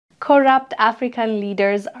corrupt African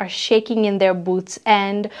leaders are shaking in their boots,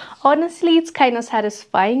 and honestly it's kind of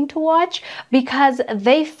satisfying to watch because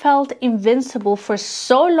they felt invincible for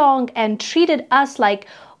so long and treated us like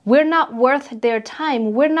we're not worth their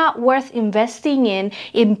time. We're not worth investing in,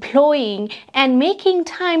 employing, and making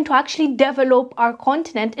time to actually develop our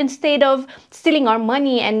continent instead of stealing our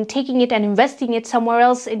money and taking it and investing it somewhere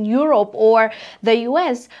else in Europe or the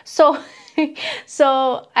US. So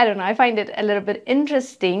I don't know, I find it a little bit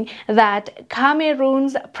interesting that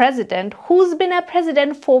Cameroon's president, who's been a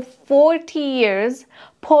president for 40 years,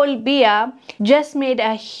 Paul Biya, just made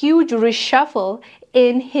a huge reshuffle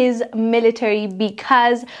in his military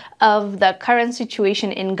because of the current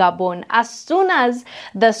situation in Gabon. As soon as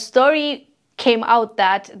the story came out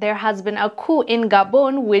that there has been a coup in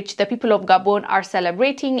Gabon, which the people of Gabon are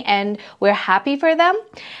celebrating and we're happy for them,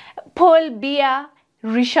 Paul Biya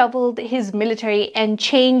reshuffled his military and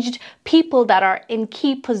changed people that are in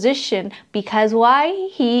key position because why?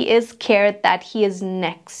 He is scared that he is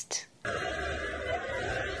next.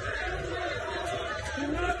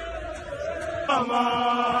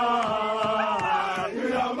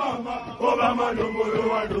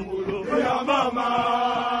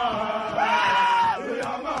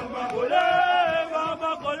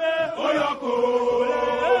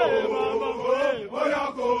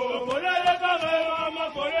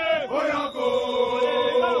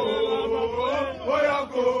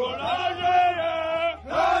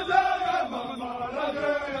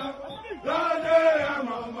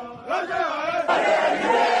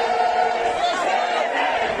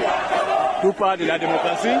 Tout part de la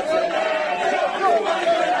démocratie.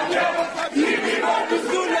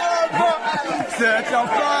 C'est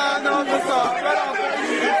enfin notre sang.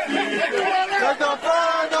 C'est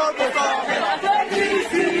enfin notre sang.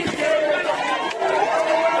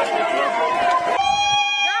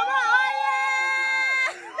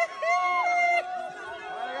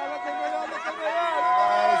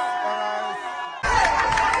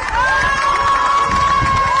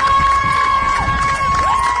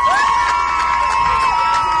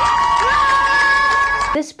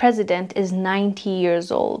 This president is 90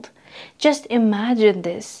 years old. Just imagine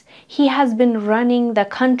this. He has been running the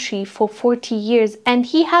country for 40 years and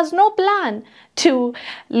he has no plan to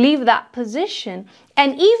leave that position.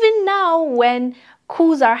 And even now when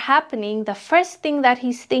coups are happening, the first thing that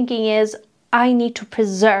he's thinking is, I need to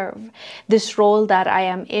preserve this role that I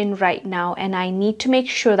am in right now and I need to make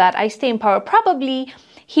sure that I stay in power. Probably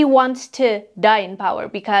he wants to die in power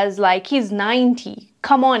because like he's 90.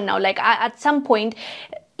 Come on now, like at some point,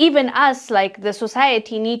 even us, like the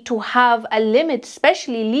society, need to have a limit,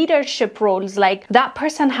 especially leadership roles. Like that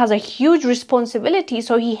person has a huge responsibility,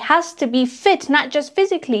 so he has to be fit, not just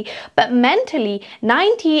physically, but mentally.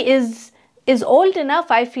 90 is old enough,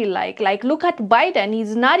 I feel like. Like look at Biden,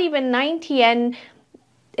 he's not even 90 and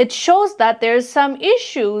it shows that there's some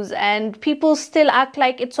issues and people still act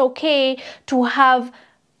like it's okay to have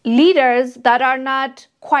leaders that are not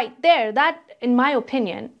quite there. That, in my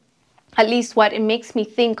opinion, at least what it makes me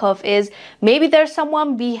think of is maybe there's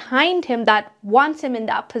someone behind him that wants him in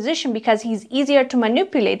that position because he's easier to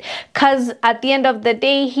manipulate. Because at the end of the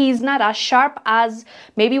day, he's not as sharp as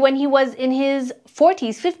maybe when he was in his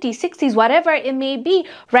 40s, 50s, 60s, whatever it may be.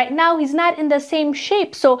 Right now, he's not in the same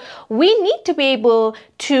shape. So we need to be able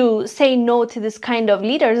to say no to this kind of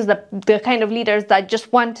leaders, the kind of leaders that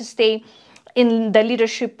just want to stay in the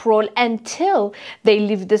leadership role until they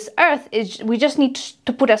leave this earth. We just need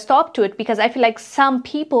to put a stop to it because I feel like some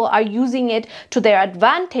people are using it to their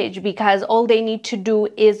advantage because all they need to do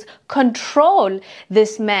is control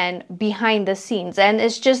this man behind the scenes. And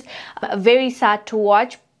it's just very sad to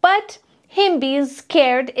watch. But him being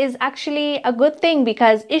scared is actually a good thing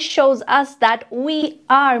because it shows us that we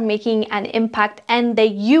are making an impact and the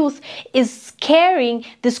youth is scaring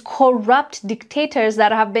these corrupt dictators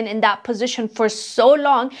that have been in that position for so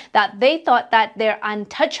long that they thought that they're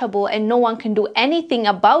untouchable and no one can do anything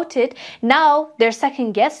about it. Now they're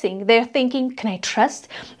second guessing. They're thinking, can I trust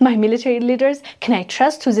my military leaders? Can I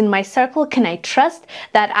trust who's in my circle? Can I trust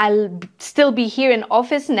that I'll still be here in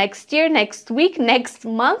office next year, next week, next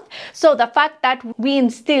month? So the fact that we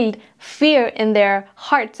instilled fear in their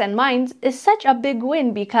hearts and minds is such a big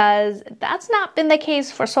win because that's not been the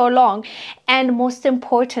case for so long. And most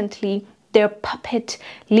importantly, their puppet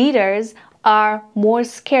leaders are more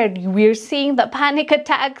scared. We're seeing the panic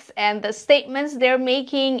attacks and the statements they're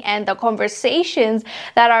making and the conversations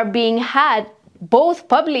that are being had both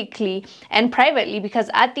publicly and privately, because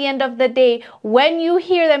at the end of the day, when you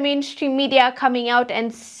hear the mainstream media coming out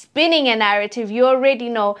and spinning a narrative, you already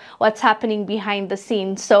know what's happening behind the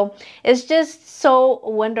scenes. So it's just so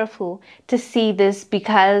wonderful to see this,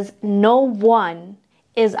 because no one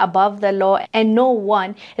is above the law and no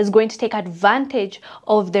one is going to take advantage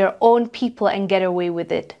of their own people and get away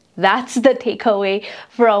with it. That's the takeaway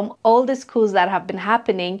from all these coups that have been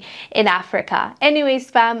happening in Africa.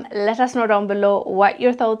 Anyways, fam, let us know down below what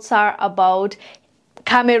your thoughts are about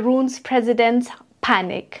Cameroon's president's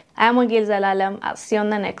panic. I am Wangil Zalalam. I'll see you on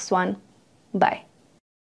the next one. Bye.